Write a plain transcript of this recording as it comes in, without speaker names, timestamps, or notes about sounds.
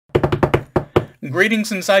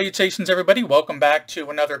Greetings and salutations, everybody. Welcome back to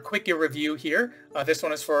another Quickie review here. This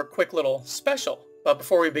one is for a quick little special. But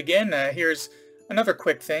before we begin, here's another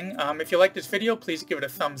quick thing. If you like this video, please give it a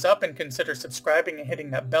thumbs up and consider subscribing and hitting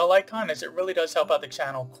that bell icon, as it really does help out the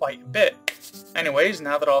channel quite a bit. Anyways,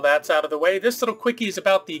 now that all that's out of the way, this little quickie is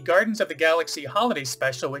about the Guardians of the Galaxy Holiday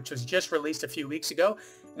Special, which was just released a few weeks ago,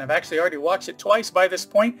 and I've actually already watched it twice by this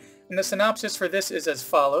point, and the synopsis for this is as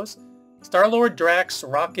follows. Star-Lord, Drax,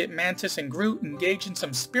 Rocket, Mantis, and Groot engage in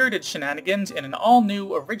some spirited shenanigans in an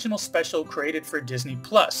all-new original special created for Disney+.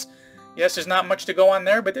 Yes, there's not much to go on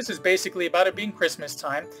there, but this is basically about it being Christmas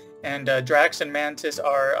time, and Drax and Mantis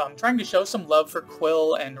are trying to show some love for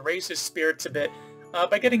Quill and raise his spirits a bit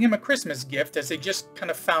by getting him a Christmas gift, as they just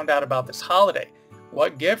kind of found out about this holiday.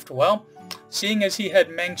 What gift? Well, seeing as he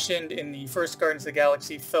had mentioned in the first Guardians of the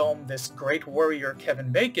Galaxy film this great warrior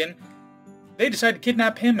Kevin Bacon, they decide to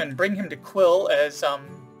kidnap him and bring him to Quill, as,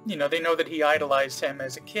 they know that he idolized him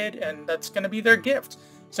as a kid, and that's going to be their gift.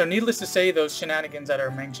 So needless to say, those shenanigans that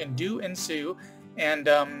are mentioned do ensue, and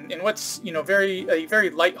in what's, a very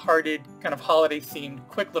lighthearted, kind of holiday-themed,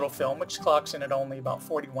 quick little film, which clocks in at only about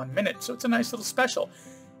 41 minutes, so it's a nice little special.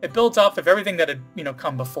 It builds off of everything that had,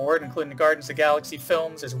 come before it, including the Guardians of the Galaxy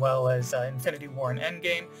films, as well as Infinity War and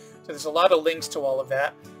Endgame, so there's a lot of links to all of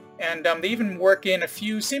that. And they even work in a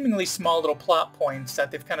few seemingly small little plot points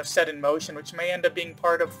that they've kind of set in motion, which may end up being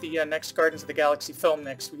part of the next Guardians of the Galaxy film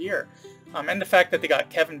next year. And the fact that they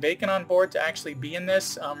got Kevin Bacon on board to actually be in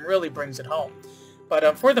this really brings it home.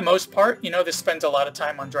 But for the most part, this spends a lot of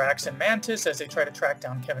time on Drax and Mantis as they try to track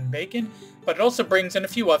down Kevin Bacon, but it also brings in a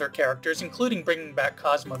few other characters, including bringing back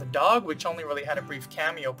Cosmo the dog, which only really had a brief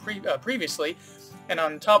cameo previously. And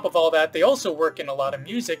on top of all that, they also work in a lot of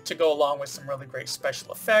music to go along with some really great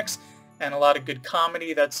special effects and a lot of good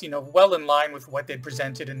comedy that's, well in line with what they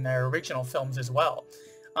presented in their original films as well.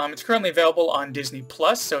 It's currently available on Disney+,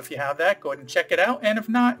 so if you have that, go ahead and check it out. And if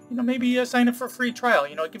not, maybe sign up for a free trial.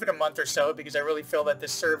 Give it a month or so, because I really feel that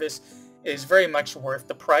this service is very much worth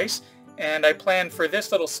the price. And I plan for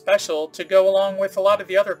this little special to go along with a lot of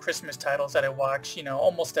the other Christmas titles that I watch,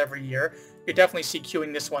 almost every year. You definitely see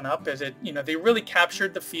queuing this one up, as it, they really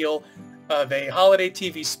captured the feel of a holiday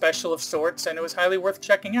TV special of sorts, and it was highly worth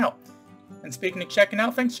checking out. And speaking of checking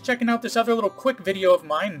out, thanks for checking out this other little quick video of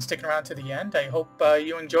mine and sticking around to the end. I hope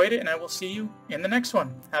you enjoyed it, and I will see you in the next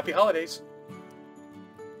one. Happy holidays.